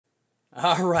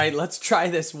All right, let's try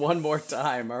this one more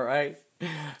time. All right.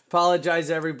 Apologize,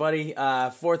 everybody.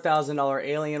 $4,000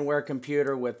 Alienware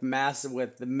computer with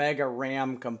the mega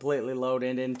RAM completely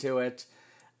loaded into it.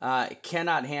 It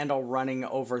cannot handle running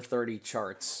over 30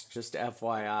 charts. Just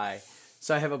FYI.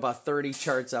 So I have about 30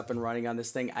 charts up and running on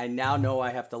this thing. I now know I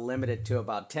have to limit it to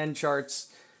about 10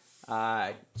 charts.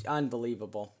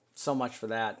 Unbelievable. So much for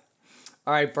that.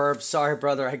 All right, Burb. Sorry,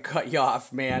 brother, I cut you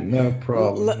off, man. No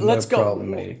problem. No Let's problem,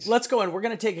 go. mate. Let's go in. We're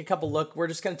gonna take a couple look. We're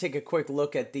just gonna take a quick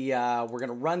look at the. We're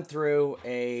gonna run through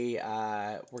a.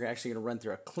 We're actually gonna run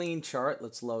through a clean chart.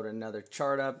 Let's load another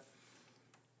chart up.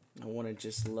 I want to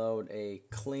just load a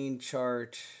clean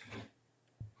chart.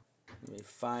 Let me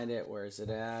find it. Where is it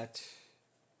at?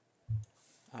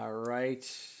 All right,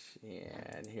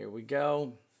 and here we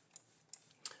go.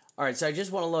 All right, so I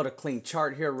just want to load a clean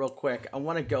chart here real quick. I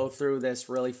want to go through this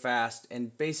really fast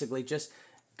and basically just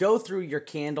go through your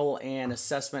candle and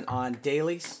assessment on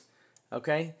dailies.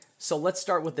 Okay, so let's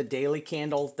start with the daily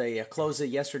candle. The close of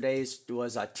yesterday's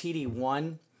was a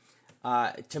TD1.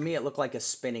 To me, it looked like a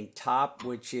spinning top,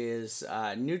 which is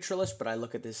neutralish, but I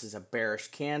look at this as a bearish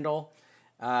candle.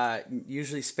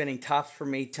 Usually spinning tops for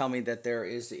me tell me that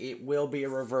it will be a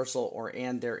reversal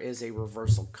and there is a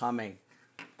reversal coming.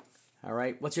 All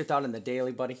right, what's your thought on the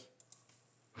daily, buddy?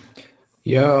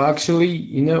 Yeah,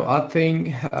 actually, I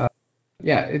think,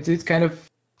 yeah, it kind of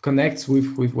connects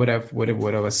with what I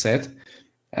was said,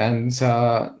 and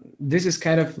this is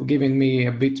kind of giving me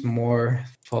a bit more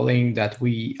feeling that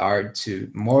we are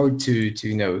to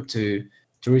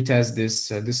retest this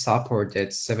support at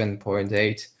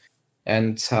 7.8,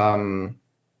 and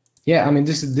yeah, I mean,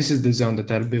 this is the zone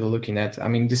that I'll be looking at. I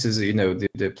mean, this is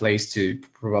the place to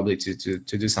probably to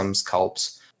do some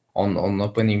scalps on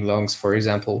opening longs, for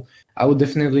example. I would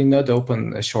definitely not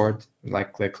open a short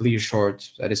like clear short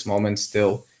at this moment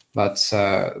still, but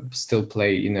still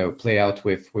play out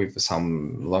with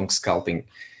some long scalping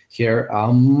here.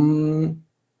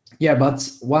 Yeah, but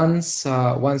once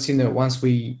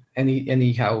we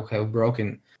anyhow have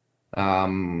broken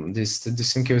this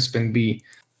Synchro Spin B,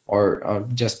 or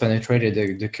just penetrated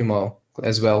the Kumo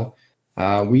as well,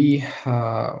 we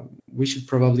should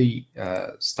probably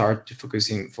start to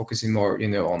focusing more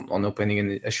on opening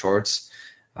in shorts,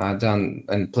 than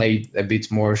and play a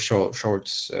bit more short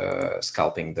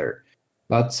scalping there.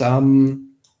 But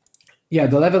yeah,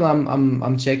 the level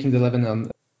I'm checking, the level I'm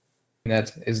looking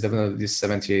at is definitely this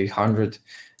 7800,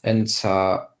 and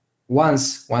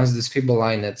once this Fibonacci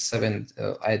line at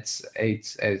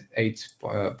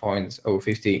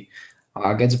 8.050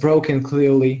 gets broken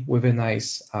clearly with a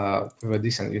nice with a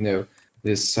decent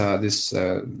this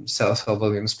sell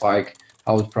volume spike,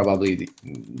 I would probably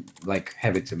like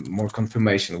have it more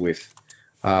confirmation with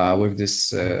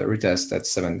this retest at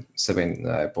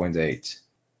 7.8.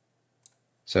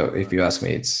 So if you ask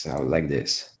me, it's like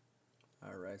this.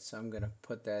 All right, so I'm gonna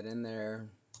put that in there.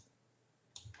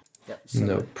 Yep.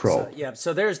 No problem. Yeah.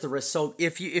 So there's the risk. So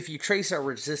if you trace our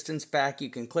resistance back, you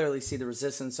can clearly see the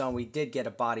resistance zone. We did get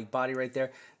a body right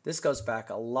there. This goes back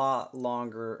a lot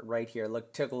longer right here.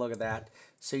 Look, take a look at that.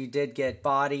 So you did get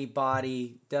body,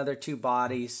 the other two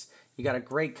bodies. You got a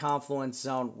great confluence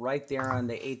zone right there on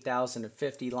the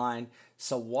 8,050 line.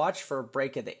 So watch for a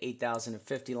break at the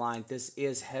 8,050 line. This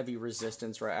is heavy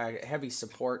resistance, right? Heavy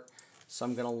support. So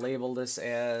I'm gonna label this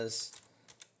as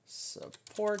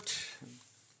support.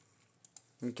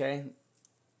 Okay,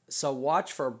 so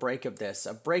watch for a break of this.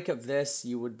 A break of this,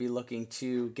 you would be looking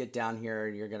to get down here.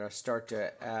 You're going to start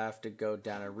to have to go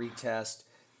down and retest.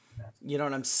 And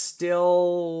I'm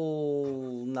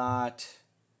still not,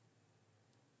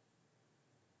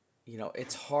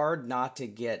 it's hard not to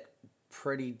get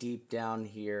pretty deep down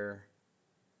here.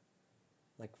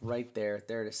 Like right there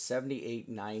to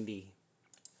 78.90.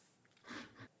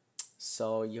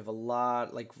 So you have a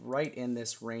lot, like right in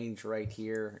this range right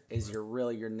here is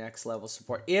your next level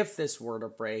support if this were to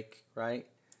break, right?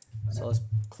 So let's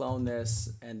clone this,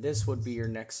 and this would be your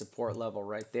next support level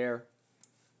right there,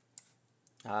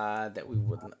 that we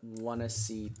would want to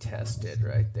see tested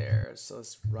right there. So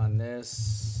let's run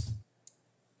this.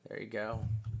 There you go.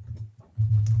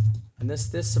 And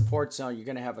this support zone, you're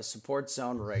going to have a support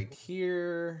zone right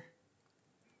here.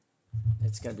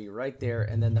 It's going to be right there,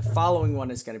 and then the following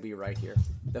one is going to be right here.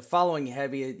 The following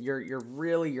heavy,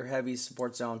 your heavy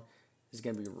support zone is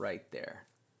going to be right there.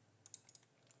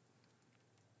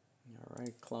 All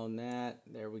right, clone that.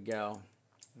 There we go.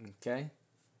 Okay.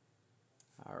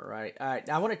 All right.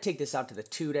 Now I want to take this out to the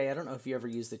 2-day. I don't know if you ever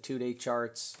use the 2-day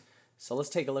charts. So let's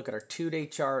take a look at our 2-day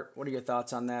chart. What are your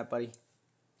thoughts on that, buddy?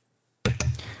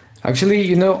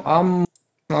 Actually, I'm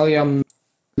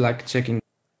like checking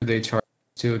the 2-day chart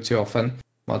too often.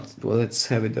 But well, let's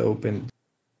have it open.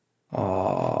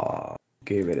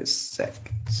 Give it a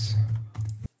second.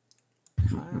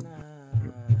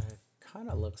 Kind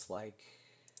of looks like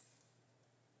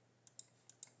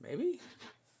maybe.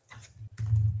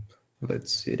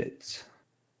 Let's see it.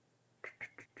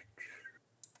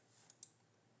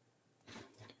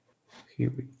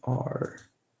 Here we are,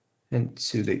 and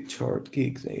to the chart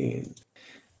gigs in,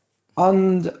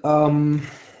 and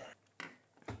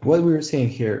what we were saying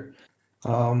here,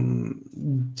 to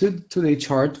the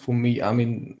chart for me, I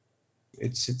mean,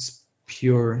 it's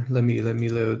pure. Let me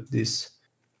load this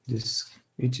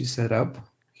EG setup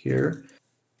here,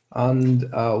 and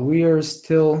we are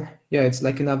still, yeah, it's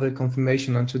like another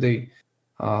confirmation on today.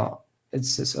 It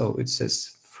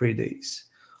says 3 days.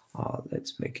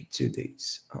 Let's make it 2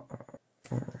 days.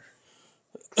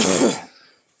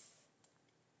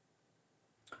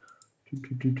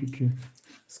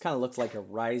 This kind of looked like a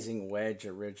rising wedge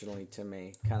originally to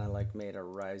me. Kind of like made a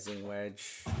rising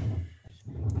wedge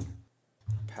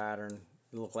pattern.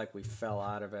 It looked like we fell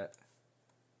out of it.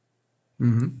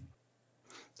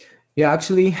 Yeah,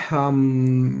 actually, yeah,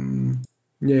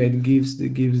 it gives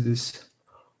this.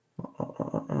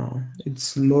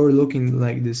 It's more looking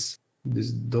like this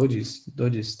dodgy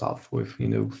stuff with, you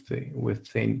know, with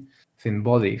thin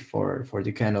body for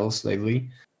the candles lately.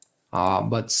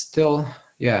 But still,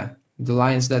 yeah, the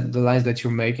lines that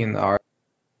you're making are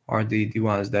the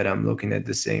ones that I'm looking at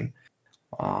the same.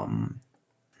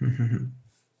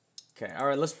 Okay, all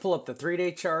right, let's pull up the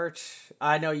 3-day chart.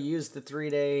 I know you used the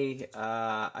 3-day.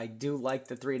 I do like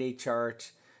the 3-day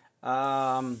chart.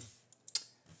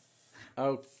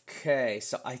 Okay,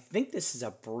 so I think this is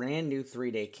a brand new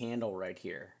 3-day candle right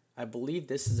here. I believe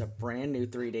this is a brand new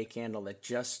 3-day candle that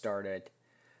just started.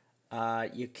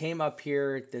 You came up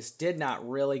here. This did not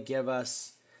really give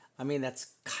us, I mean,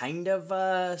 that's kind of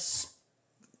a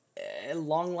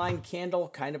long line candle,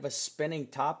 kind of a spinning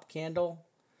top candle.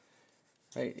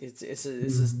 Right, this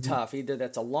is tough. Either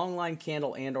that's a long line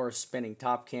candle and or a spinning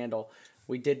top candle.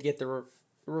 We did get the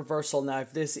reversal. Now,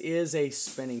 if this is a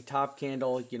spinning top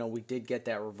candle, you know, we did get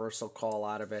that reversal call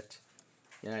out of it.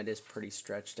 You know, it is pretty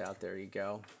stretched out. There you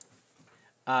go.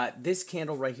 This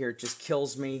candle right here just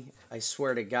kills me. I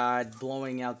swear to God,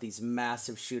 blowing out these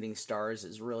massive shooting stars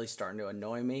is really starting to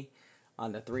annoy me.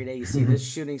 On the 3-day, you see this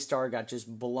shooting star got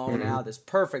just blown out. This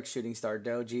perfect shooting star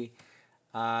doji.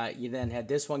 You then had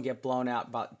this one get blown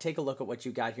out. But take a look at what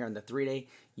you got here on the 3-day.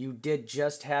 You did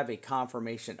just have a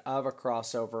confirmation of a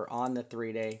crossover on the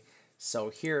 3-day. So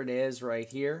here it is right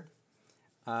here.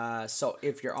 So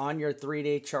if you're on your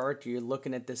 3-day chart, you're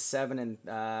looking at this 7 and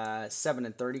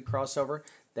 30 crossover.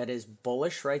 That is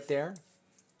bullish right there.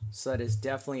 So that is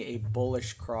definitely a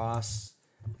bullish cross.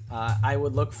 I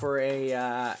would look for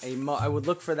I would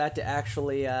look for that to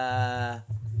actually.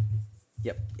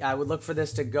 Yep, I would look for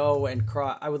this to go and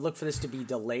cross. I would look for this to be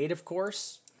delayed, of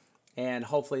course, and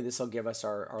hopefully this will give us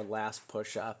our last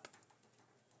push up.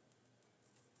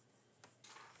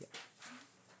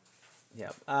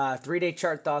 Yep. 3-day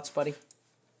chart thoughts, buddy?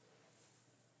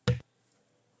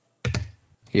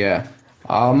 Yeah.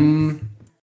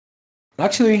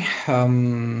 Actually,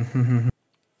 from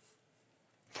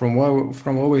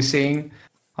what we're saying,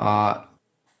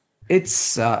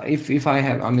 it's if I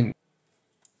have, I mean,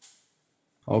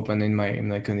 open in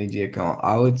my Canadian account,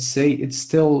 I would say it's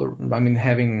still, I mean,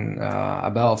 having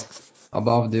above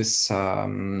this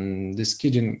this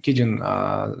Kijun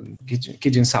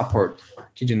support,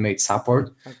 Kijun made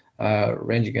support,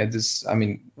 ranging at this, I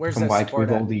mean, Where's combined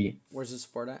with all at? the, where's the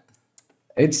support at?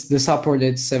 it's the support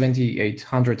at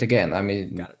 7,800 again. I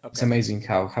mean, Okay. It's amazing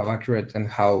how accurate and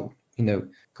how, you know,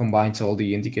 combined all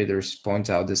the indicators point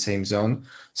out the same zone,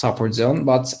 support zone.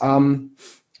 But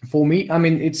for me, I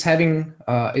mean, it's having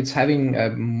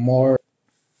more,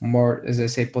 as I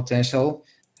say, potential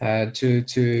to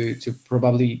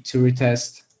probably to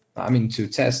retest. I mean, to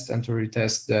test and to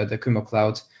retest the Kumo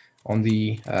cloud on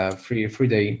the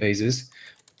 3-day basis.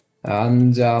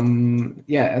 And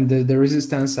yeah, and the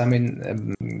resistance, I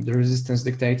mean, the resistance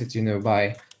dictated, you know,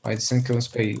 by the Senko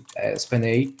span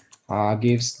A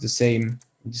gives the same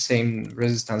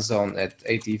resistance zone at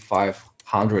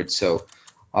 8,500. So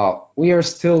we are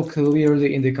still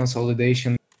clearly in the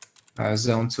consolidation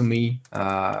zone. To me,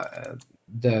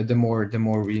 the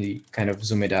more we kind of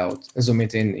zoom it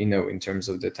in, you know, in terms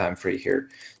of the time frame here.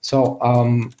 So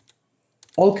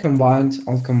all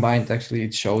combined, actually,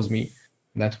 it shows me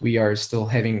that we are still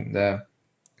having the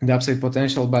upside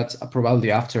potential, but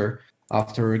probably after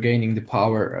regaining the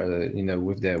power, you know,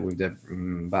 with the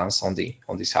bounce on the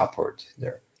support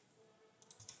there.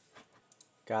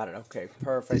 Got it. Okay,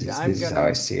 perfect. This is how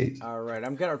I see it. All right,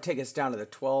 I'm gonna take us down to the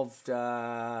 12.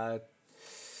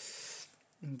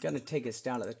 I'm gonna take us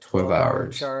down to the 12 12-hour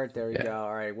hours. chart. There we Yeah. go.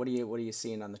 All right, what are you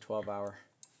seeing on the 12-hour?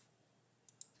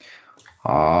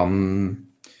 Um,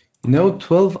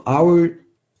 12-hour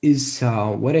is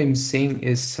what I'm saying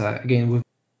is again with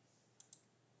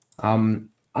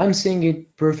I'm seeing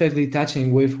it perfectly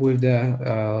touching with the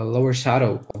lower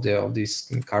shadow of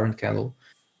this current candle,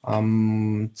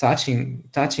 touching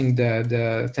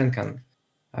the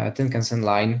Tenkan-sen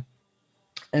line,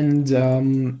 and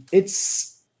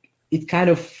it kind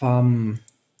of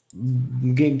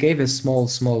gave a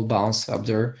small bounce up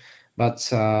there,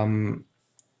 but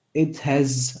it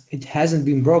hasn't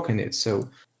been broken yet. So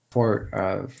for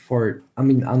I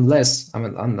mean unless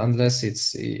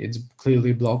it's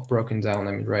clearly broken down.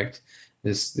 I mean, right,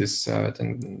 this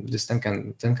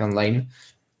Tenkan lane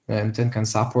and Tenkan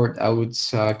support, I would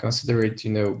consider it,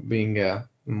 being a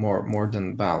more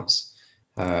than bounce,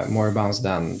 more bounce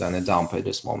than a dump at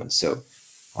this moment. So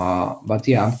but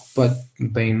yeah, but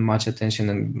paying much attention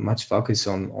and much focus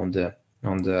on the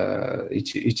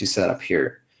Ichi setup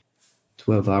here,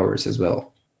 12 hours as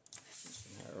well.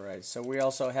 All right, so we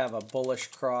also have a bullish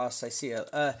cross. I see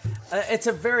it's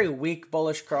a very weak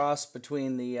bullish cross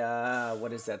between the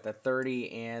what is that, the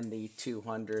 30 and the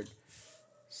 200.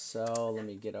 So let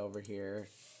me get over here,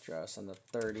 draw us on the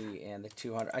 30 and the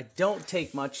 200. I don't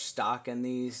take much stock in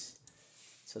these,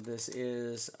 so this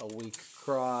is a weak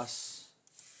cross.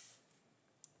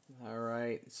 All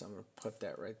right, so I'm gonna put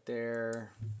that right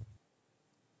there.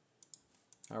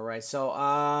 All right, so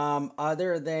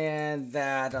other than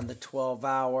that, on the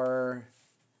 12-hour,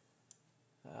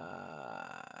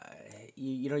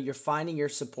 you're finding your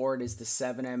support is the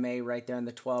 7MA right there in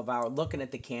the 12-hour. Looking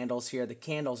at the candles here, the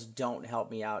candles don't help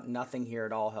me out. Nothing here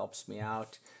at all helps me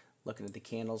out. Looking at the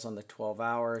candles on the 12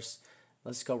 hours.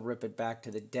 Let's go rip it back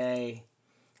to the day.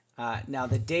 Now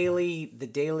the daily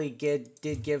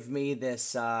did give me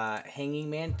this hanging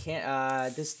man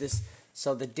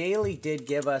so the daily did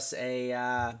give us a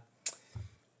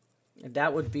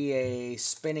that would be a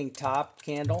spinning top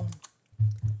candle,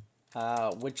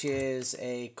 which is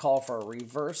a call for a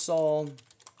reversal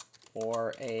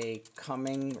or a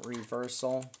coming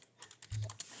reversal.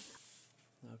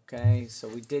 Okay, so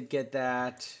we did get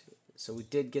that. So we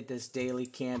did get this daily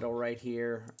candle right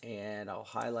here, and I'll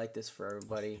highlight this for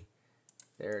everybody.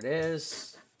 There it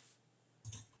is.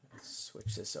 Let's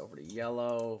switch this over to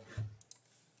yellow.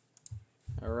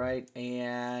 All right,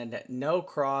 and no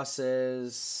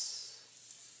crosses.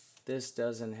 This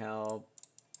doesn't help.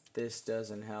 This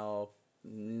doesn't help.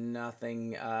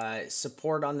 Nothing.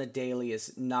 Support on the daily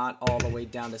is not all the way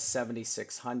down to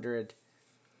 7,600.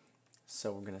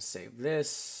 So we're going to save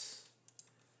this.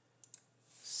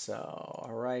 So,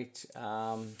 all right.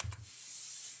 And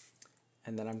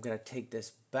then I'm going to take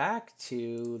this back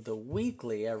to the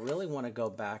weekly. I really want to go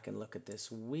back and look at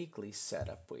this weekly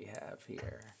setup we have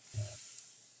here.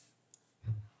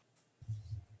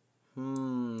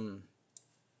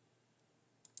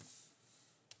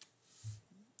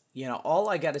 All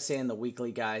I got to say in the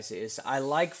weekly, guys, is I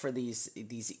like for these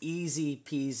easy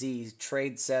peasy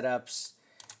trade setups.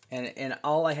 And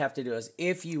all I have to do is,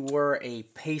 if you were a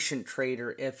patient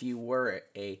trader, if you were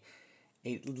a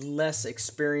less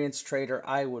experienced trader,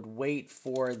 I would wait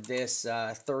for this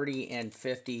 30 and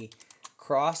 50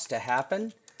 cross to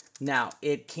happen. Now,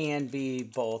 it can be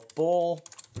both bull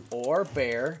or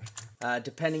bear,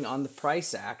 depending on the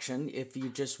price action. If you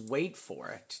just wait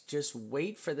for it, just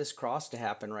wait for this cross to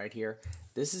happen right here.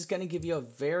 This is going to give you a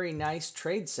very nice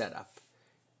trade setup,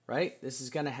 right? This is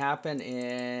going to happen,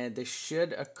 and this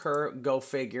should occur, go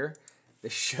figure.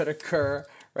 This should occur,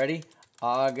 ready?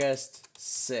 August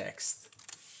 6th,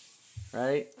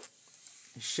 right?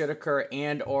 It should occur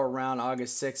and or around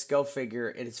August 6th. Go figure.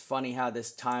 It is funny how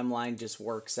this timeline just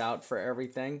works out for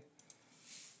everything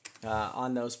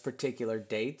on those particular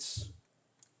dates.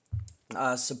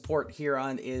 Support here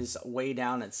on is way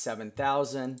down at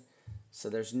 7,000. So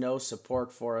there's no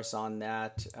support for us on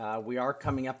that. We are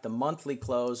coming up. The monthly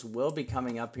close will be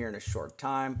coming up here in a short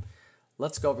time.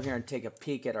 Let's go over here and take a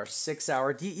peek at our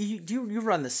 6-hour. Do you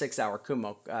run the 6-hour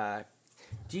Kumo?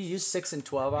 Do you use 6 and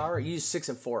 12 hour? You use 6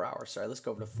 and 4 hours. Sorry, let's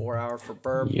go over to 4 hour for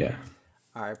BIRB. Yeah.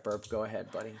 All right, BIRB, go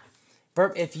ahead, buddy.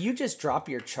 BIRB, if you just drop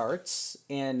your charts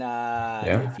and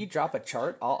if you drop a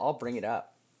chart, I'll bring it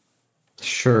up.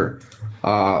 Sure.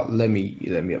 Let me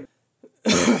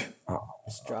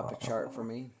Just drop a chart for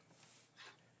me.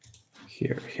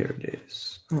 Here it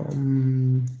is.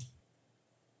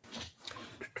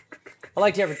 I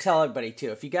like to ever tell everybody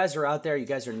too, if you guys are out there, you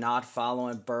guys are not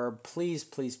following BIRB,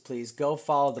 please go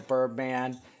follow the BIRB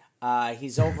man.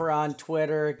 He's over on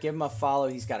Twitter. Give him a follow.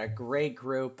 He's got a great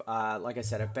group. Like I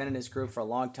said, I've been in his group for a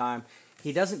long time.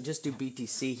 He doesn't just do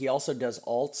BTC. He also does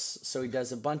alts. So he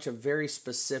does a bunch of very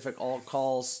specific alt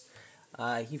calls.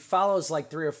 He follows like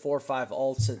 3 or 4 or 5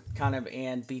 alts kind of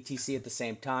and BTC at the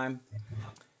same time.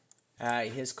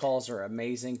 His calls are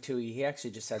amazing too. He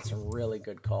actually just had some really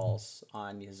good calls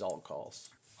on his alt calls.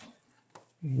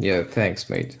 Yeah, thanks,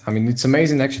 mate. I mean, it's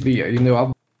amazing actually. You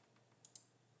know,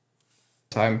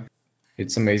 time,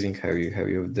 it's amazing how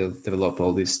you develop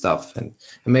all this stuff, and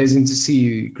amazing to see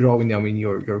you growing. I mean,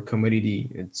 your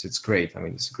community. It's great. I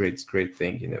mean, it's a great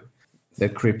thing. You know,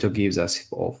 that crypto gives us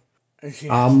all.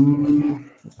 Yeah.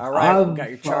 All right, we got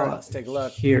your chart. Let's take a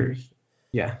look here.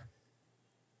 Yeah.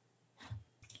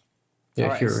 Yeah,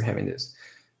 right. here we're having this,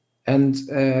 and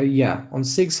yeah, on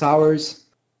 6 hours,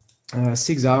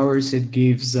 6 hours it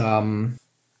gives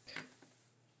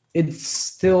it's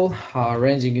still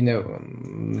ranging, you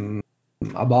know,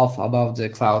 above the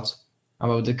clouds,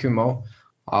 above the Kumo,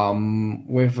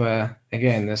 with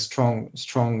again a strong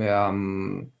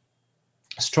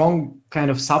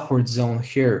kind of support zone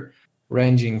here,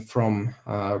 ranging from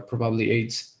probably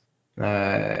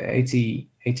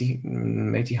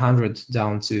 800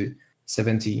 down to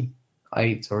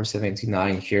 78 or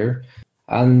 79 here,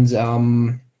 and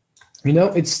you know,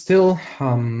 it's still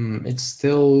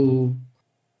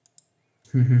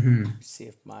see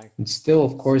if my it's still,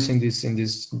 of course, in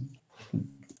this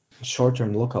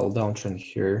short-term local downtrend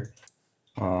here.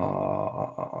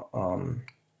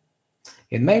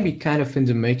 It may be kind of in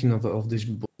the making of this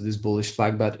bullish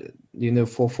flag, but you know,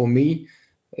 for me,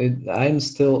 I'm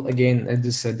still again at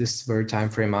this very time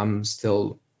frame. I'm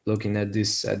still looking at the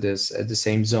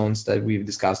same zones that we've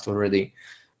discussed already,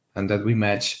 and that we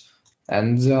match.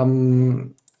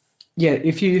 And yeah,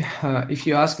 if you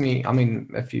ask me, I mean,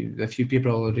 a few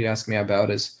people already asked me about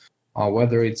this,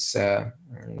 whether it's you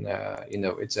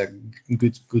know, it's a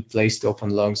good place to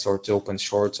open longs or to open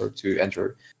shorts or to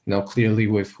enter, you know, clearly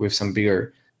with some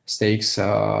bigger stakes,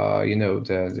 you know,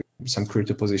 some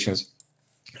crypto positions.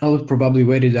 I would probably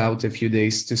wait it out a few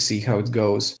days to see how it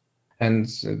goes. And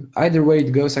either way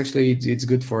it goes, actually, it's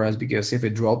good for us, because if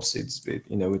it drops,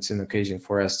 you know, it's an occasion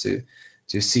for us to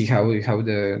see how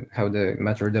the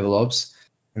matter develops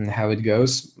and how it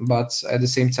goes. But at the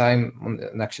same time,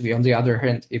 actually on the other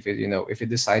hand, if it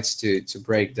decides to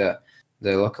break the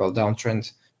local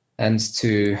downtrend and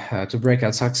to break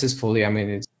out successfully, I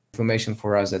mean, it's information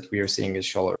for us that we are seeing a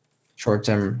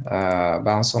short-term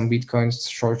bounce on Bitcoin,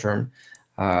 short-term,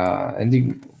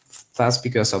 and that's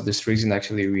because of this reason.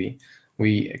 Actually,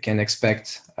 we can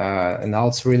expect an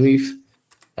alt relief,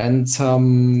 and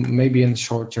maybe in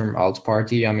short-term alt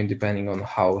party. I mean, depending on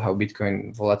how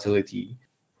Bitcoin volatility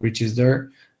reaches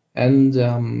there.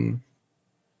 And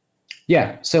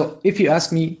yeah, so if you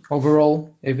ask me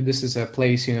overall, if this is a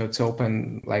place, you know, to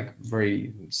open like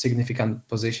very significant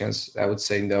positions, I would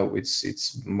say no.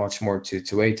 It's much more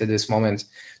to wait at this moment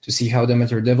to see how the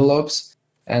matter develops,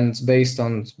 and based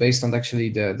on actually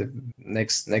the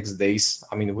next days.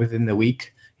 I mean, within the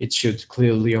week, it should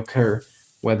clearly occur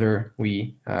whether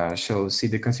we shall see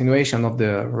the continuation of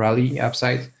the rally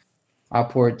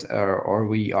upward, or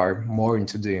we are more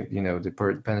into the, you know, the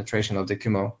penetration of the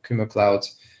Kumo cloud,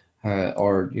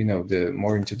 or, you know, the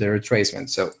more into the retracement.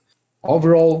 So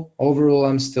overall,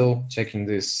 I'm still checking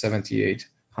this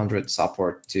 7800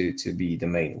 support to be the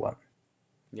main one.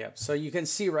 Yep. So you can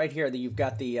see right here that you've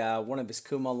got the one of his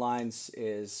Kumo lines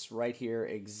is right here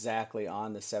exactly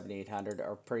on the 7800,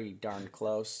 or pretty darn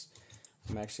close.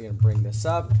 I'm actually going to bring this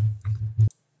up,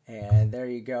 and there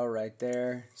you go right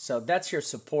there. So that's your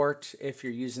support if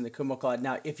you're using the Kumo Cloud.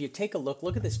 Now, if you take a look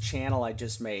at this channel I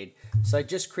just made. So I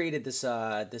just created this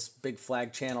this big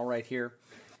flag channel right here.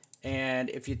 And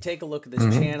if you take a look at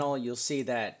this channel, you'll see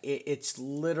that it's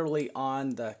literally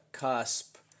on the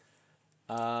cusp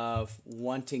of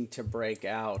wanting to break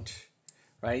out,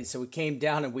 right? So we came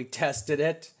down and we tested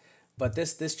it. But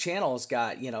this channel has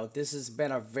got, you know, this has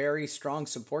been a very strong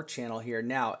support channel here.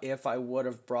 Now, if I would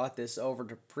have brought this over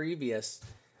to previous,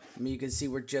 I mean, you can see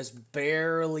we're just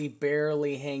barely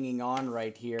hanging on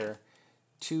right here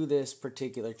to this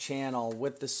particular channel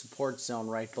with the support zone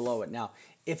right below it. Now,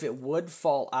 if it would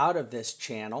fall out of this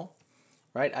channel,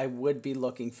 right, I would be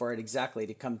looking for it exactly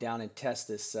to come down and test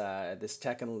this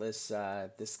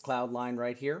this cloud line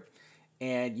right here.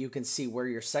 And you can see where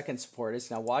your second support is.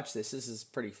 Now watch this. This is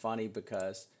pretty funny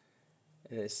because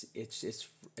it's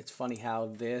funny how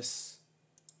this,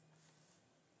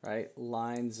 right,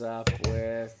 lines up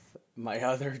with my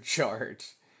other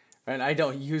chart. Right? And I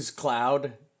don't use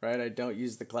cloud, right? I don't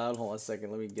use the cloud. Hold on a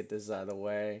second. Let me get this out of the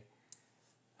way.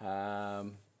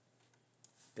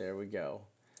 There we go.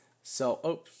 So,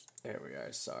 oops, there we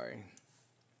are, sorry.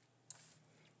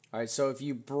 All right, so if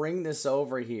you bring this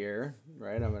over here,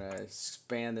 right, I'm going to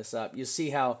expand this up. You see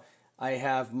how I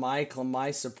have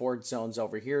my support zones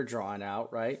over here drawn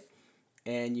out, right?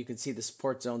 And you can see the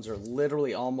support zones are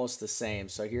literally almost the same.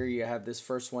 So here you have this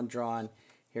first one drawn.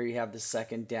 Here you have the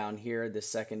second down here, the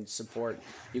second support.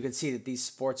 You can see that these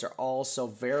supports are also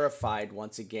verified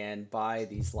once again by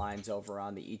these lines over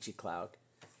on the Ichi cloud.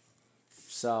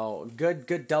 So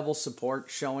good double support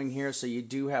showing here. So you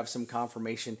do have some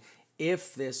confirmation.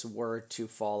 If this were to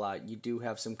fall out, you do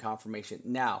have some confirmation.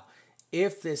 Now,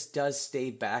 if this does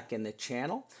stay back in the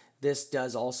channel, this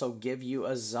does also give you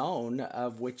a zone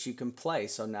of which you can play.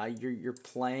 So now you're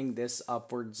playing this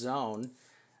upward zone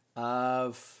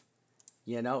of,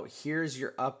 you know, here's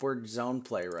your upward zone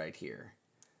play right here.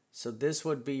 So this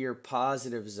would be your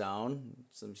positive zone.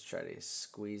 So let's try to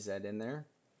squeeze that in there.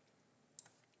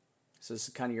 So this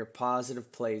is kind of your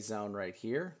positive play zone right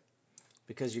here,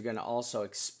 because you're going to also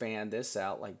expand this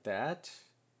out like that.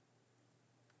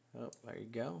 Oh, there you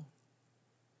go.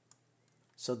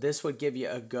 So this would give you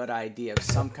a good idea of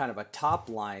some kind of a top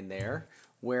line there,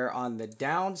 where on the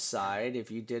downside,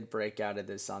 if you did break out of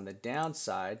this on the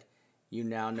downside, you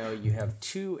now know you have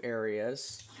two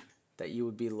areas that you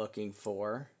would be looking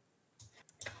for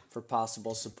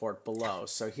possible support below.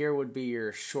 So here would be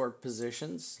your short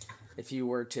positions. If you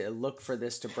were to look for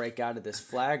this to break out of this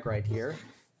flag right here,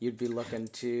 you'd be looking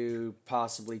to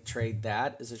possibly trade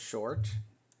that as a short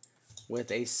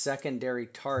with a secondary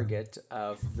target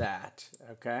of that,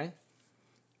 okay?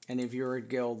 And if you're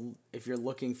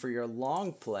looking for your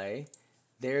long play,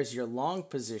 there's your long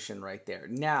position right there.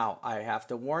 Now, I have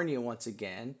to warn you once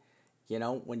again, you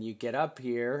know, when you get up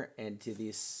here into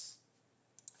this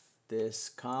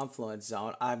confluence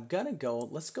zone, I'm gonna go,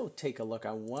 let's go take a look.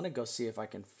 I want to go see if I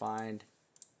can find,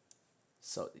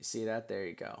 so you see that? There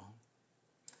you go.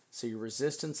 So your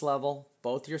resistance level,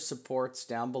 both your supports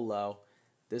down below.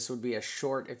 This would be a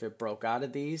short if it broke out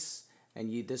of these,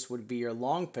 and this would be your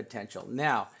long potential.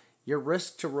 Now, your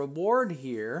risk to reward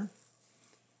here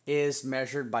is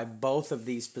measured by both of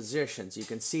these positions. You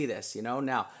can see this, you know.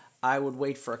 Now, I would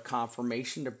wait for a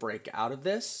confirmation to break out of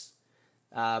this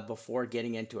before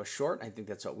getting into a short. I think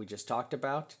that's what we just talked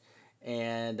about.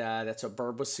 And that's what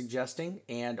BIRB was suggesting,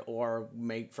 and or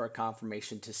make for a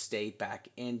confirmation to stay back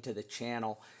into the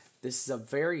channel. This is a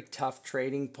very tough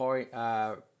trading point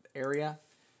area.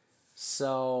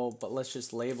 So, but let's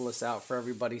just label this out for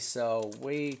everybody. So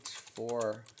wait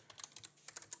for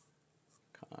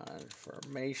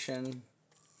confirmation.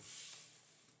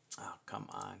 Oh, come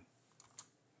on.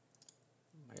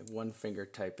 My one finger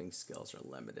typing skills are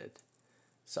limited.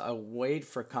 So I wait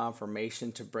for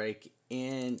confirmation to break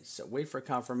in. So wait for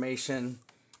confirmation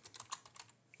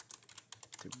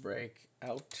to break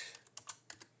out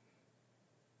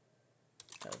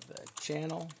of the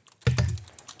channel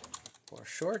for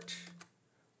short,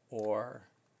 or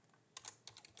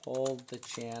hold the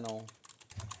channel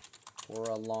for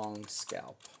a long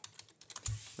scalp.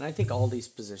 And I think all these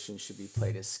positions should be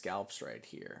played as scalps right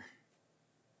here.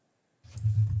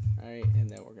 All right, and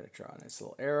then we're going to draw a nice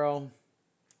little arrow.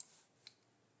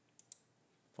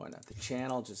 Point out the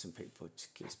channel just in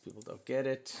case people don't get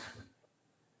it.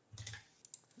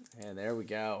 And there we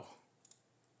go.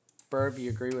 BIRB,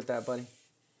 you agree with that, buddy?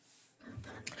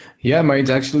 Yeah, mate.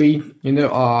 Actually, you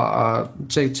know,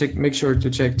 check. Make sure to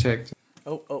check.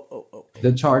 Oh.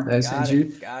 The chart I sent you.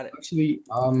 Got it. Actually,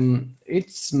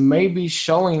 it's maybe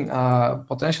showing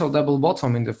potential double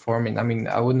bottom in the forming. I mean,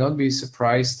 I would not be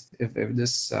surprised if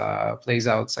this plays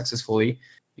out successfully,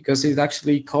 because it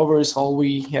actually covers all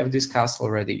we have discussed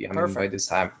already. I mean, by this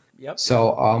time. Yep.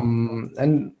 So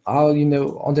and you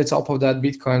know, on the top of that,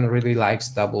 Bitcoin really likes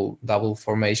double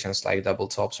formations, like double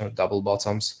tops or double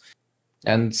bottoms,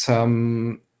 and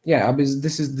yeah,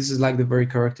 this is like the very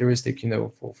characteristic, you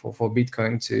know, for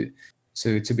Bitcoin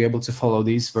to be able to follow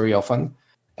these very often,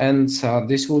 and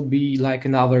this would be like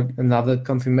another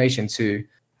confirmation to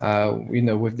you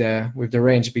know, with the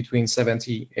range between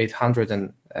 7,800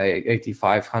 and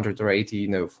 8,500 or 80, you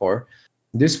know, for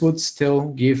this would still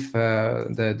give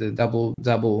the double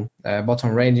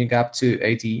bottom ranging up to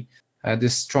 80.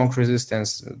 This strong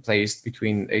resistance placed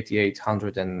between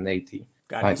 8,800 and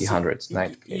 9,900.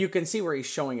 You can see where he's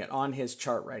showing it on his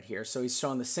chart right here. So he's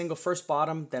showing the single first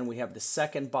bottom, then we have the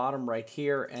second bottom right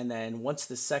here, and then once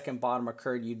the second bottom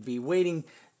occurred, you'd be waiting.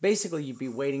 Basically, you'd be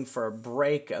waiting for a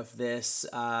break of this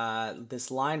this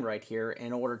line right here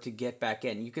in order to get back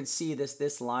in. You can see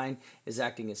this line is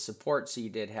acting as support, so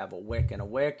you did have a wick and a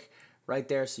wick right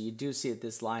there. So you do see that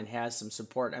this line has some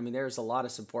support. I mean, there's a lot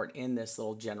of support in this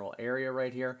little general area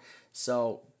right here.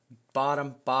 So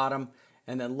bottom, bottom,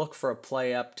 and then look for a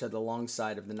play up to the long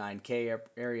side of the 9K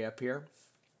area up here.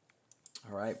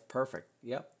 All right, perfect.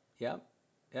 Yep, yep.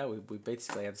 Yeah, we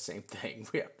basically have the same thing.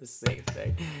 We have the same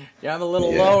thing. Yeah, I'm a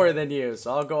little lower than you,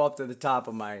 so I'll go up to the top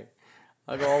of my,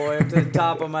 I'll go all the way up to the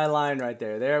top of my line right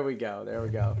there. There we go, there we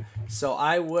go. So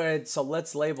so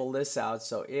let's label this out.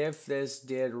 So if this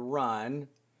did run,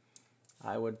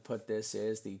 I would put this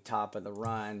as the top of the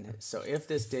run. So if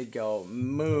this did go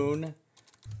moon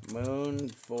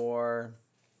for,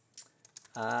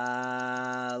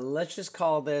 let's just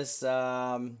call this,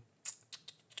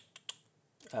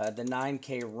 the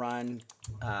 9K run,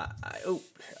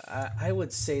 I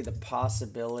would say the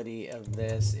possibility of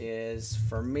this is,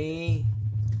 for me,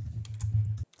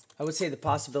 I would say the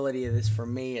possibility of this for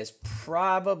me is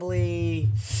probably,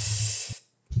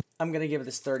 I'm going to give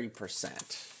this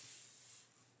 30%.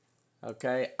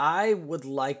 Okay, I would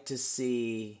like to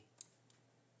see,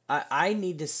 I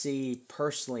need to see,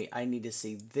 personally, I need to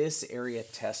see this area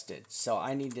tested. So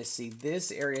I need to see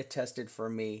this area tested for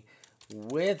me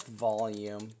with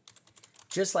volume,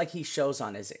 just like he shows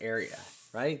on his area,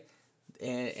 right?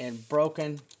 And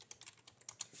broken.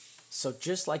 So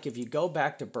just like if you go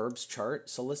back to BIRB's chart,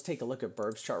 so let's take a look at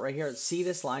BIRB's chart right here. See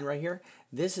this line right here?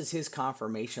 This is his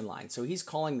confirmation line. So he's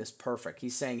calling this perfect.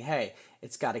 He's saying, hey,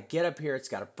 it's got to get up here. It's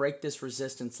got to break this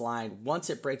resistance line. Once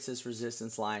it breaks this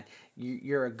resistance line,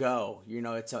 you're a go. You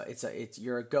know,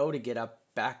 you're a go to get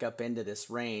back up into this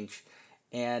range.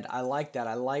 And I like that.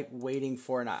 I like waiting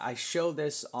for, and I show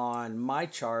this on my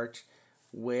chart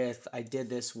I did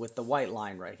this with the white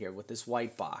line right here, with this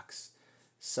white box.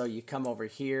 So you come over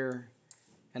here,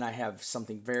 and I have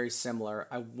something very similar.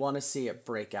 I want to see it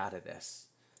break out of this.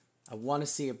 I want to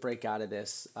see it break out of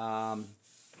this.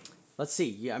 Let's see.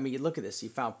 Yeah, I mean, you look at this. You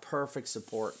found perfect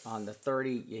support on the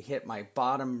 30. You hit my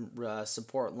bottom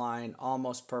support line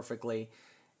almost perfectly,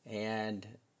 and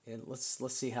let's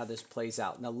see how this plays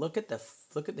out. Now look at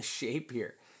the shape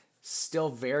here. Still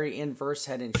very inverse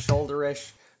head and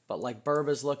shoulder-ish, but like BIRB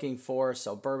is looking for,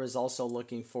 so BIRB is also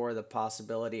looking for the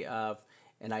possibility of,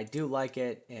 and I do like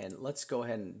it. And let's go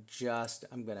ahead and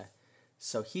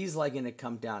so he's liking to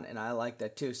come down, and I like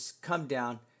that too. Come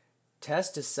down,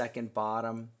 test a second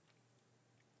bottom,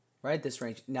 right? This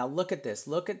range. Now look at this.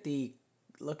 Look at the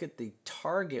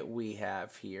target we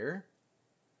have here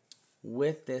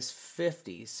with this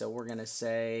 50. So we're going to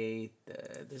say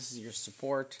this is your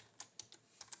support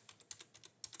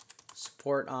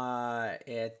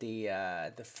at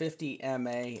the 50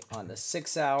 MA on the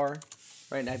 6 hour,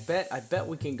 right? And I bet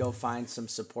we can go find some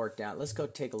support down. Let's go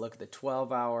take a look at the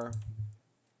 12 hour.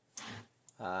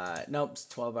 Nope,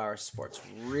 12 hour support's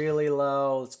really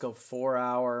low. Let's go 4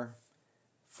 hour.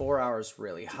 4 hours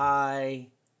really high.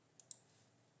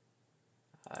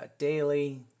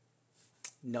 Daily.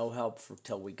 No help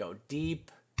till we go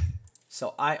deep.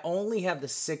 So I only have the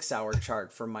 6 hour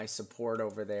chart for my support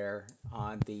over there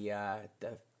on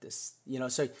this, you know,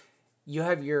 so you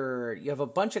have a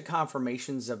bunch of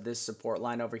confirmations of this support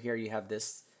line over here. You have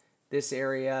this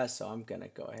area. So I'm going to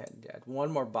go ahead and add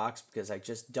one more box because I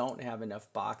just don't have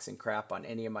enough box and crap on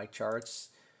any of my charts.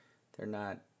 They're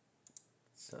not.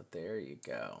 So there you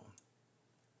go.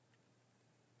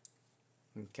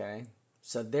 Okay.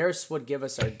 So there's would give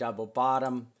us our double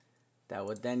bottom. That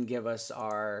would then give us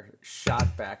our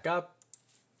shot back up.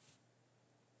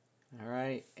 All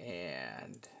right,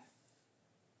 and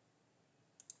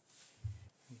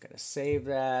I'm gonna save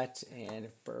that. And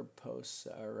if BIRB posts,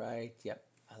 all right, yep,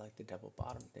 I like the double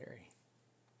bottom theory.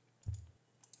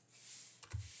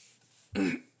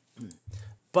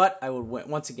 But I would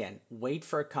once again wait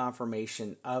for a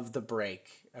confirmation of the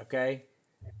break. Okay.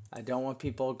 I don't want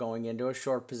people going into a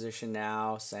short position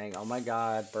now saying, oh my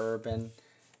God, BIRB and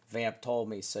Vamp told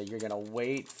me. So you're going to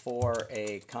wait for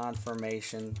a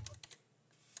confirmation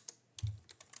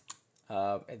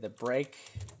of the break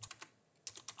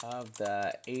of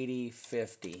the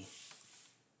 80-50.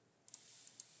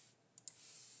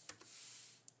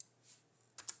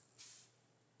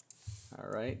 All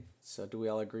right. So do we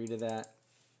all agree to that?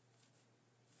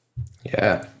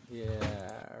 Yeah. Yeah,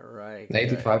 right.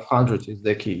 8500 is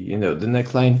the key, you know, the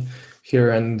neckline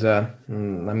here, and I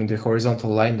mean the horizontal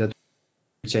line that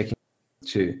we're checking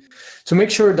to make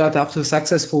sure that after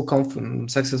successful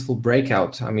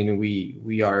breakout, I mean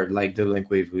we are like dealing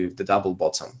with the double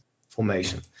bottom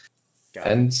formation.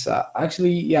 And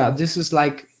actually, yeah, this is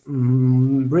like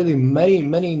really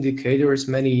many indicators,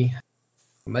 many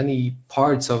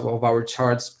parts of our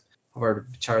charts.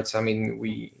 I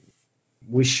mean,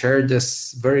 we share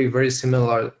this very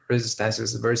similar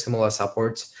resistances, very similar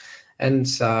supports, and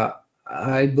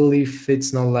I believe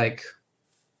it's not like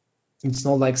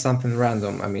something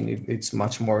random. I mean, it's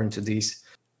much more into this,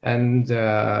 and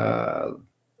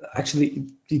actually,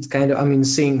 it's kind of, I mean,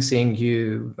 seeing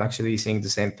you actually seeing the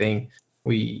same thing,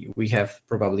 we have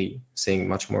probably seeing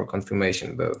much more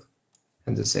confirmation both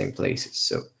in the same places.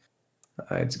 So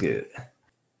it's good.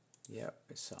 Yep.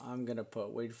 So I'm gonna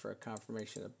wait for a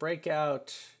confirmation of the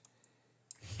breakout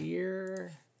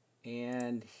here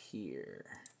and here.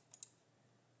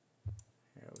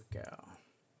 There we go.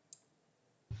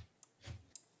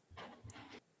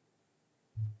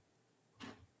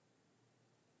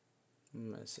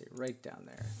 I'm gonna say right down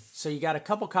there. So you got a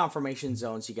couple confirmation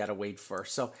zones you got to wait for.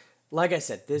 So like I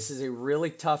said, this is a really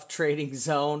tough trading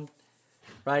zone,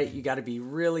 right? You got to be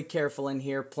really careful in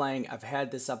here playing. I've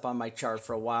had this up on my chart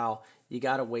for a while. You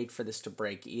got to wait for this to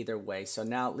break either way. So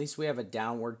now at least we have a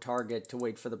downward target to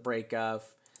wait for the break of.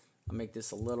 I'll make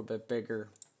this a little bit bigger.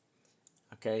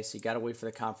 Okay, so you got to wait for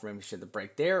the confirmation of the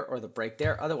break there or the break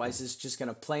there. Otherwise, it's just going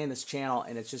to play in this channel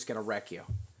and it's just going to wreck you.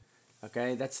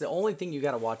 Okay, that's the only thing you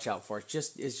got to watch out for.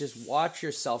 It's just watch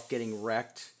yourself getting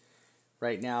wrecked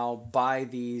right now by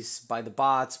the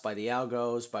bots, by the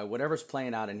algos, by whatever's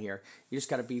playing out in here. You just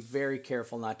got to be very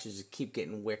careful not to just keep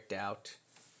getting wicked out.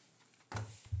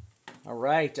 All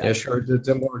right. Yeah, sure.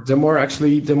 The more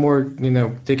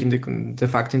taking the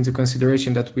fact into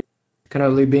consideration that we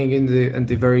currently being in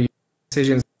the very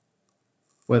decisions,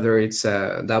 whether it's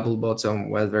a double bottom,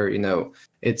 whether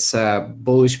it's a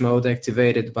bullish mode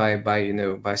activated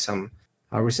by some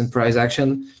recent price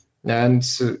action, and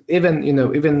even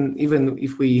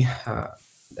if we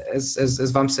as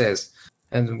Vam says,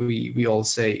 and we all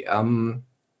say,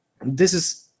 this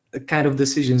is a kind of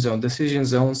decision zone. Decision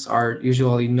zones are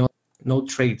usually no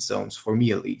trade zones, for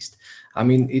me at least. I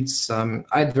mean, it's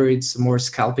either it's more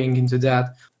scalping into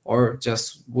that, or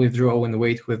just withdraw and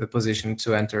wait with the position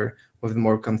to enter with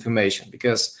more confirmation.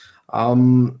 Because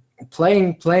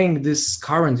playing this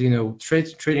current,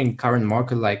 trading current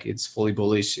market like it's fully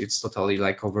bullish, it's totally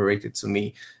like overrated to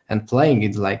me, and playing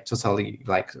it like totally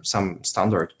like some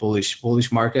standard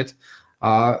bullish market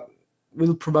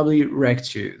will probably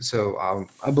wreck you. So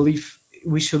I believe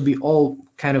we should be all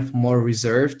kind of more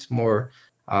reserved, more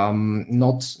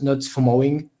not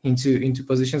FOMOing into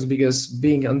positions, because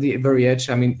being on the very edge,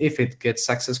 I mean, if it gets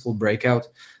successful breakout,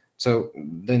 so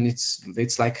then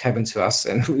it's like heaven to us,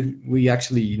 and we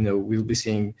actually we'll be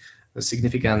seeing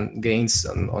significant gains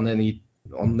on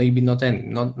maybe not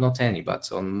any,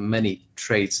 but on many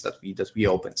trades that we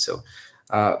open. So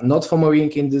not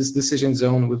FOMOing in this decision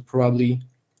zone would probably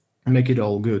make it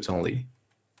all good only.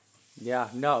 Yeah,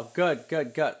 no, good.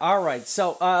 All right,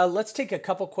 so let's take a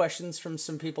couple questions from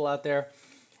some people out there,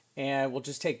 and we're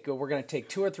going to take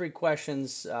 2 or 3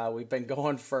 questions. We've been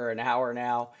going for an hour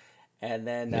now, and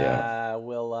then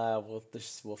we'll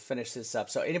finish this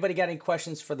up. So anybody got any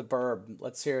questions for the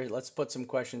BIRB? Let's put some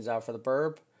questions out for the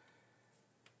BIRB.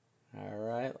 All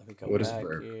right, let me go what back is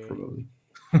BIRB, here. probably.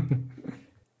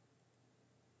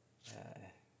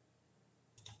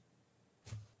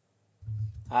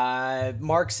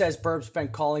 Mark says BIRB's been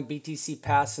calling BTC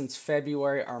Pass since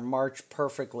February or March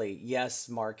perfectly. Yes,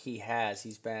 Mark, he has.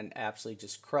 He's been absolutely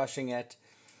just crushing it.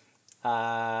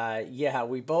 Yeah,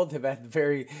 we both have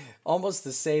had almost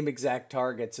the same exact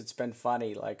targets. It's been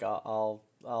funny. Like I'll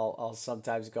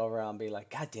sometimes go around and be like,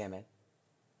 God damn it,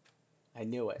 I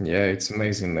knew it. Yeah, it's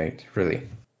amazing, mate. Really.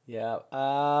 Yeah.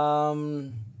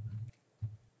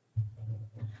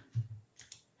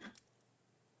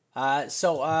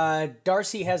 So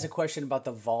Darcy has a question about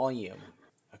the volume.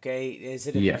 Okay, is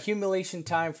it an accumulation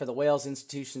time for the whales,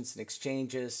 institutions, and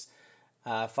exchanges?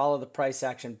 Follow the price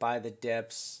action, buy the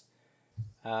dips.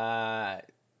 Yeah,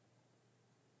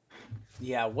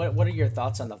 what are your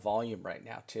thoughts on the volume right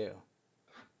now too?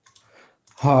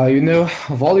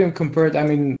 Volume compared, I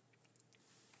mean,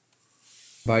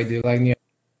 by the line,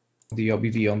 the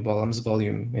OBV on Balam's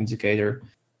volume indicator,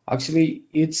 actually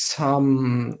it's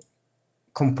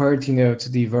compared to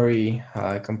the very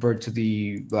compared to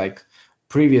the like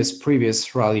previous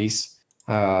rallies,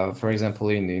 for example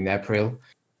in April,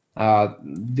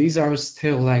 these are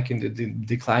still like in the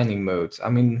declining mode. I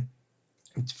mean,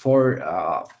 for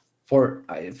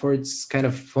its kind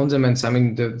of fundamentals, I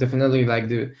mean, definitely like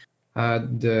the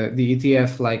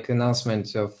ETF like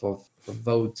announcement of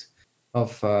vote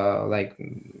of like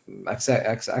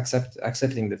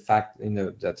accepting the fact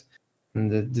that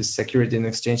the Security and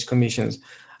Exchange Commissions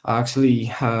are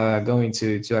actually going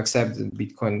to accept the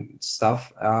Bitcoin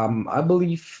stuff. I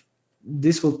believe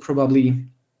this will probably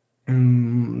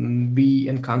be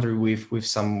encountered with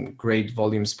some great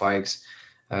volume spikes,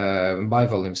 buy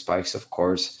volume spikes, of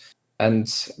course. And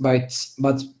but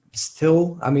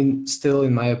still, I mean, still,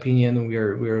 in my opinion,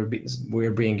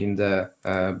 we're being in the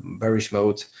bearish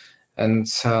mode, and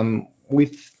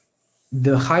with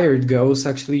the higher it goes,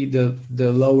 actually,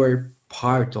 the lower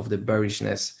part of the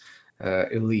bearishness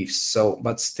it leaves. So,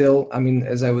 but still, I mean,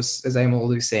 as I'm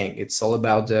already saying, it's all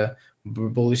about the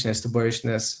bullishness to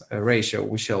bearishness ratio.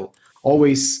 We shall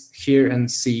always hear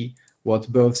and see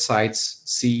what both sides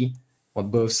see,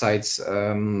 what both sides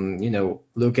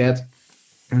look at,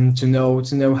 and to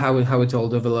know how it all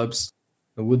develops.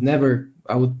 I would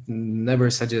never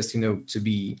suggest to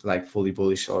be like fully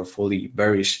bullish or fully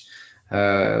bearish.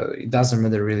 It doesn't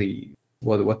matter really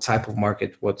what type of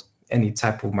market, what any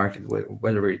type of market,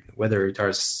 whether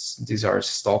these are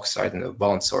stocks, I don't know,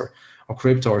 bonds or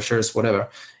crypto or shares, whatever.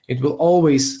 It will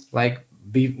always like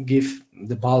give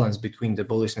the balance between the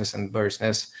bullishness and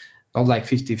bearishness, not like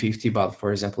 50-50, but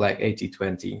for example like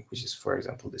 80-20, which is for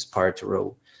example this Pareto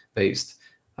rule based.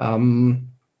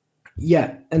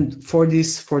 Yeah, and for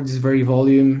this very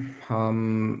volume,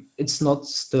 it's not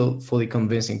still fully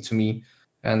convincing to me.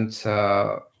 And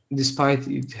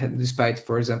despite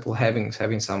for example having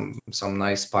some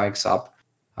nice spikes up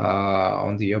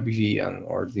on the OBV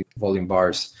or the volume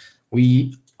bars,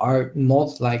 we are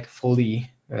not like fully.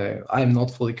 I am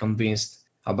not fully convinced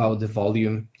about the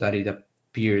volume that it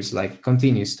appears like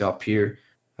continues to appear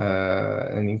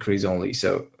and increase only.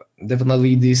 So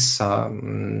definitely this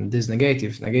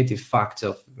negative fact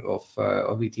of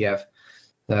ETF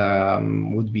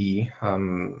would be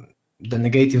the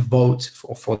negative vote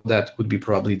for that would be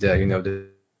probably the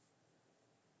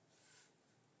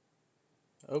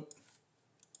Oh.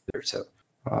 So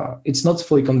it's not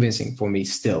fully convincing for me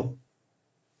still.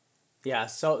 Yeah.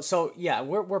 So yeah,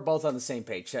 we're both on the same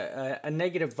page. A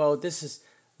negative vote. This is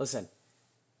listen.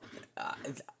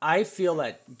 I feel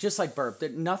that just like BIRB,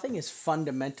 that nothing is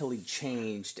fundamentally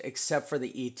changed except for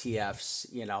the ETFs.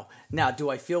 Now, do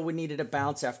I feel we needed a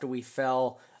bounce after we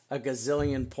fell a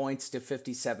gazillion points to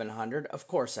 5,700? Of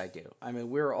course I do. I mean,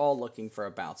 we're all looking for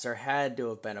a bounce. There had to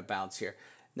have been a bounce here.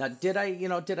 Now,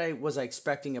 was I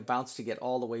expecting a bounce to get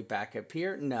all the way back up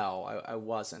here? No, I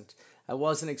wasn't. I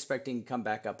wasn't expecting to come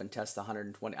back up and test the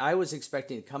 120. I was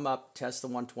expecting to come up, test the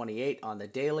 128 on the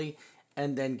daily,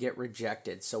 and then get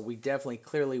rejected. So we definitely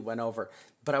clearly went over.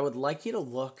 But I would like you to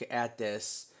look at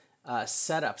this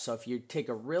setup. So if you take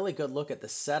a really good look at the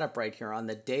setup right here on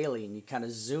the daily and you kind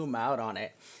of zoom out on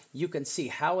it, you can see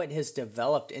how it has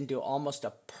developed into almost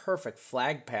a perfect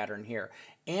flag pattern here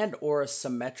and or a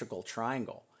symmetrical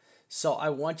triangle. So I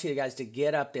want you guys to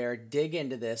get up there, dig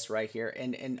into this right here,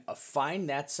 and find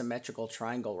that symmetrical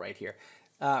triangle right here.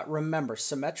 Remember,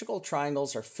 symmetrical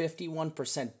triangles are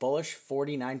 51% bullish,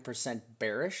 49%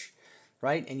 bearish,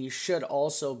 right? And you should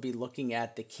also be looking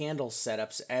at the candle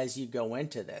setups as you go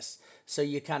into this. So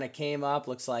you kind of came up,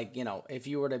 looks like, if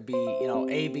you were to be,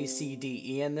 A, B, C, D,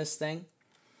 E in this thing,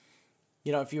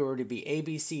 if you were to be A,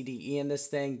 B, C, D, E in this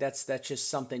thing, that's just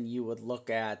something you would look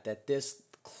at, that this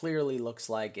clearly looks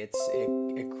like it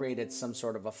created some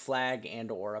sort of a flag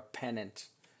and or a pennant.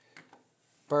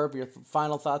 BIRB, your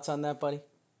final thoughts on that, buddy?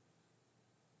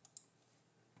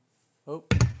 Oh.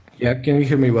 Yeah, can you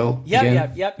hear me well?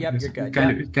 Yep. You're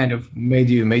good. Kind of made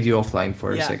you offline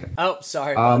for a second. Oh,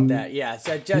 sorry about that. Yeah.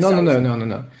 So just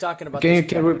no. Talking about. Can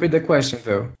you repeat the question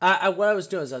though? What I was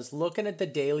doing is I was looking at the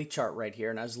daily chart right here,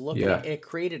 and I was looking at it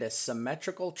created a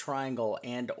symmetrical triangle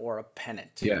and or a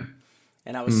pennant. Yeah.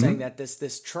 And I was saying that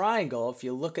this triangle, if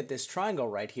you look at this triangle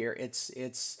right here, if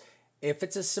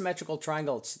it's a symmetrical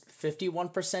triangle, it's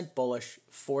 51% bullish,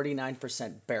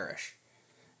 49% bearish.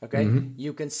 Okay,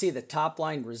 you can see the top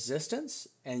line resistance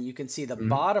and you can see the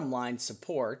bottom line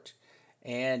support.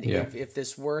 And if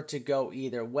this were to go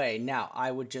either way, now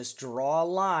I would just draw a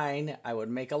line. I would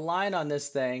make a line on this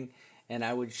thing and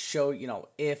I would show,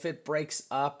 if it breaks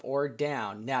up or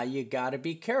down. Now you got to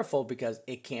be careful because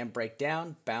it can break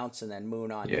down, bounce, and then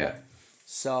moon on you.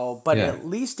 So, but at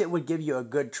least it would give you a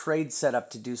good trade setup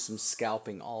to do some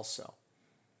scalping also.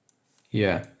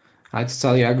 Yeah. I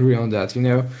totally agree on that.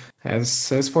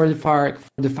 As for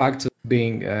the fact of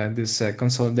being this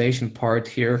consolidation part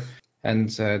here and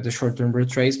the short-term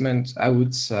retracement,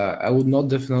 I would not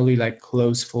definitely like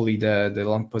close fully the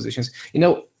long positions.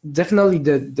 Definitely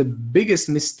the biggest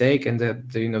mistake and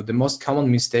the most common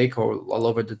mistake all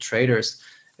over the traders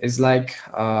is like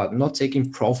not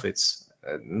taking profits,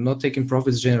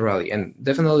 generally, and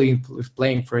definitely if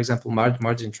playing, for example,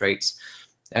 margin trades.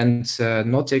 And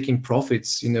not taking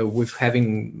profits, with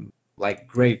having like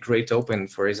great open,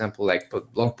 for example, like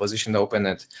long position open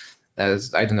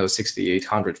as I don't know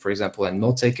 6,800 for example, and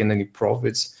not taking any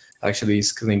profits, actually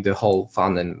is killing the whole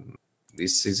fund. And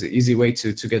this is an easy way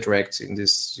to get wrecked in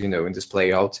this, you know, in this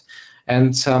play out.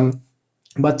 And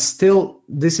but still,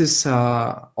 this is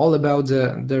all about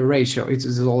the ratio. It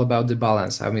is all about the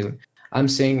balance. I mean, I'm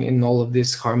saying in all of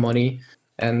this harmony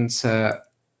and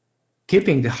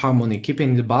keeping the harmony,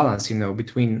 keeping the balance, you know,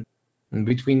 between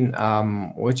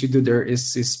what you do there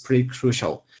is pretty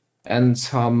crucial. And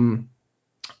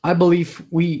I believe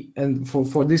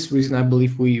for this reason, I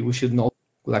believe we should not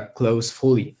like close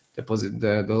fully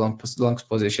the long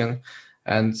position,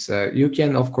 and you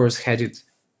can of course hedge it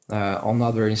on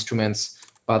other instruments.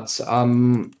 But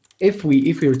if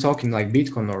we're talking like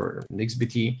Bitcoin or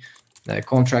XBT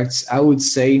contracts, I would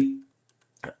say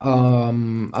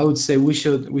we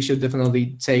should definitely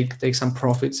take some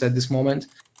profits at this moment.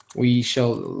 We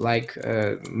shall like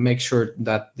make sure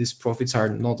that these profits are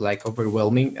not like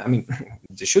overwhelming. I mean,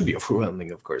 they should be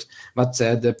overwhelming, of course, but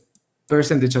the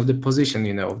percentage of the position,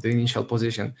 you know, of the initial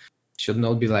position, should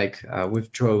not be like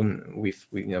withdrawn with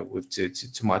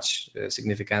too much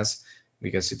significance,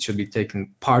 because it should be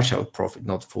taken partial profit,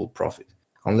 not full profit,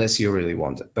 unless you really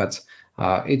want it. But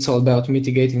it's all about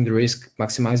mitigating the risk,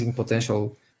 maximizing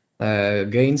potential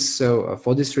gains. So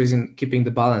for this reason, keeping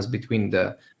the balance between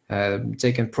the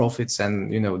taken profits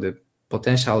and, you know, the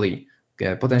potential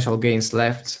gains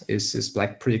left is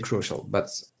like pretty crucial. But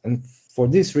and for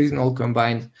this reason, all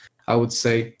combined, I would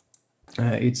say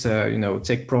it's a, you know,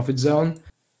 take profit zone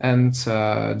and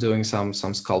doing some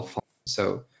scalp fund.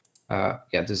 So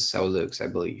yeah, this is how it looks, I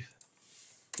believe.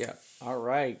 Yeah. All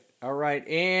right. All right.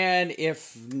 And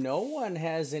if no one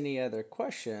has any other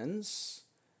questions,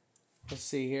 let's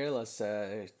see here. Let's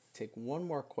take one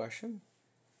more question.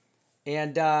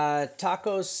 And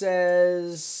Taco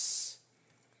says,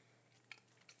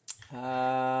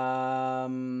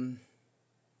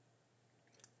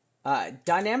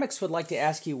 Dynamics would like to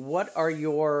ask you, what are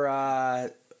your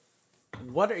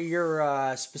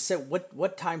specific,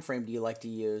 what time frame do you like to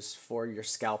use for your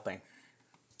scalping?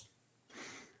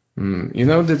 You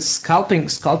know, the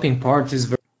scalping part is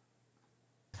very,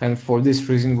 and for this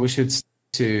reason we should stick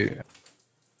to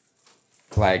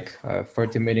like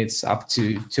 30 minutes up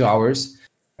to 2 hours.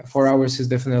 4 hours is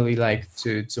definitely like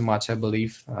too much, I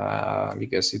believe,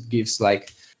 because it gives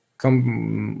like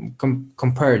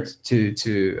compared to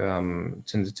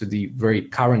the very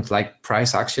current like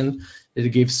price action, it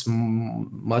gives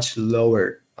much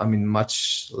lower, I mean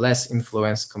much less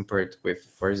influence compared with,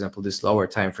 for example, these lower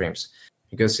time frames,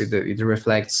 because it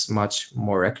reflects much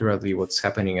more accurately what's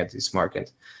happening at this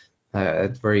market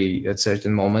at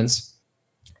certain moments.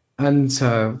 And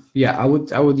yeah, I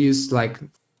would use like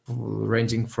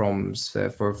ranging from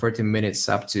for 30 minutes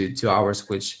up to 2 hours,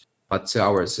 but 2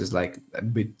 hours is like a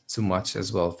bit too much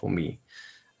as well for me.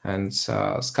 And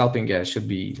scalping, yeah, should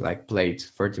be like played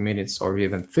 30 minutes or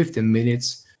even 15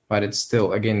 minutes, but it's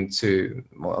still, again,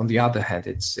 on the other hand,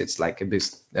 it's like a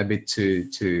bit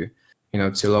too you know,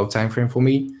 too low time frame for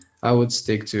me. I would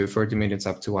stick to 30 minutes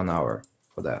up to 1 hour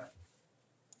for that.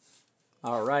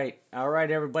 All right,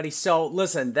 everybody. So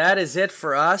listen, that is it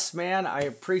for us, man. I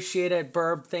appreciate it,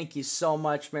 BIRB. Thank you so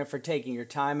much, man, for taking your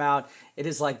time out. It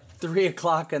is like 3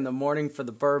 o'clock in the morning for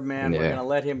the BIRB, man. Yeah. We're gonna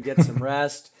let him get some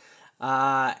rest.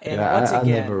 And yeah, once again,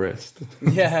 I never rest.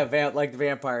 Yeah, like the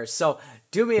vampires. So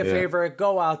do me a favor,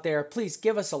 go out there. Please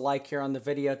give us a like here on the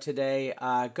video today.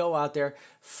 Go out there,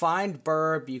 find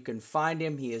BIRB. You can find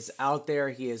him. He is out there.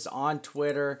 He is on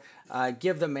Twitter.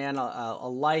 Give the man a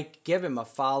like. Give him a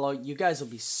follow. You guys will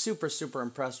be super, super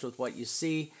impressed with what you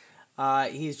see.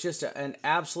 He's just an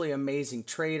absolutely amazing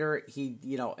trader. He,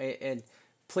 you know, and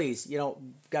please, you know,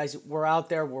 guys, we're out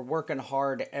there. We're working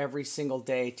hard every single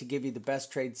day to give you the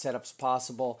best trade setups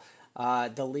possible.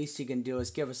 The least you can do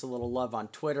is give us a little love on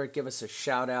Twitter. Give us a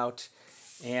shout out.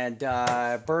 And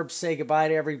BIRB, say goodbye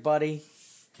to everybody.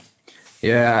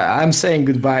 Yeah, I'm saying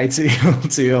goodbye to you,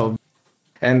 to you.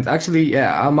 And actually,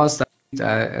 yeah, I must,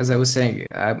 as I was saying,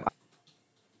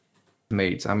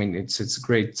 mate, I mean, it's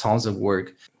great, tons of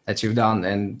work that you've done,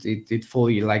 and it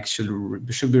fully like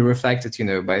should be reflected, you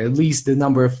know, by at least the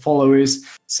number of followers.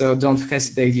 So don't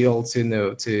hesitate, you all,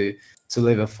 to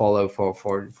leave a follow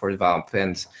for Vamp,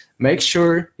 and make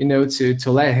sure, you know,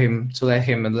 to let him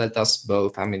and let us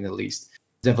both, I mean, at least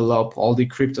develop all the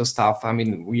crypto stuff. I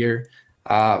mean,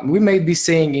 we may be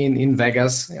seeing in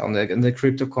Vegas on the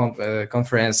crypto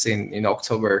conference in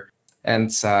October,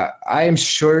 and I am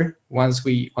sure once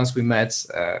we met,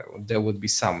 there would be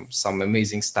some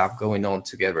amazing stuff going on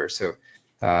together. So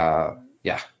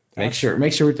yeah, Make sure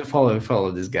to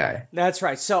follow this guy. That's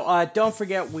right. So don't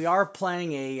forget, we are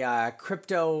planning a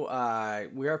crypto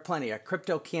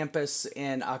campus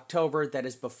in October. That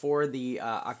is before the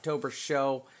October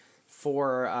show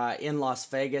for in Las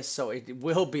Vegas. So it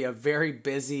will be a very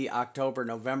busy October,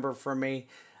 November for me.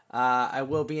 I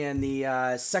will be in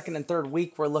the second and third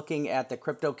week. We're looking at the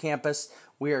crypto campus.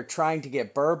 We are trying to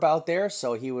get BIRB out there,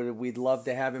 so we'd love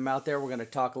to have him out there. We're going to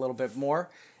talk a little bit more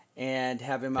and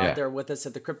have him out Yeah, there with us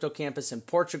at the crypto campus in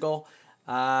Portugal.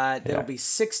 There'll yeah. be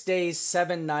 6 days,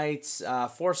 7 nights,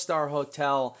 4-star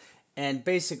hotel, and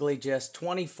basically just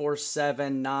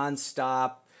 24/7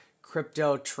 nonstop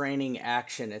crypto training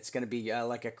action. It's going to be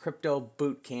like a crypto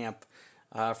boot camp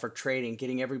for trading,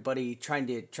 getting everybody trying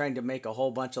to make a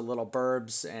whole bunch of little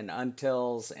burbs and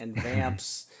untils and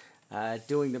vamps,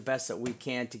 doing the best that we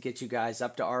can to get you guys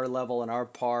up to our level and our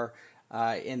par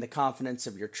in the confidence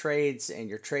of your trades and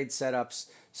your trade setups,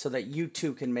 so that you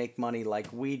too can make money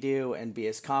like we do and be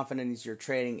as confident as you're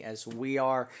trading as we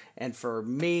are. And for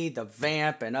me, the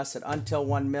Vamp, and us at Until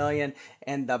 1 Million,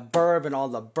 and the Burb, and all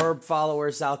the Burb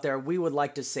followers out there, we would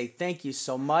like to say thank you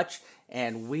so much,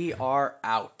 and we are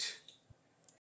out.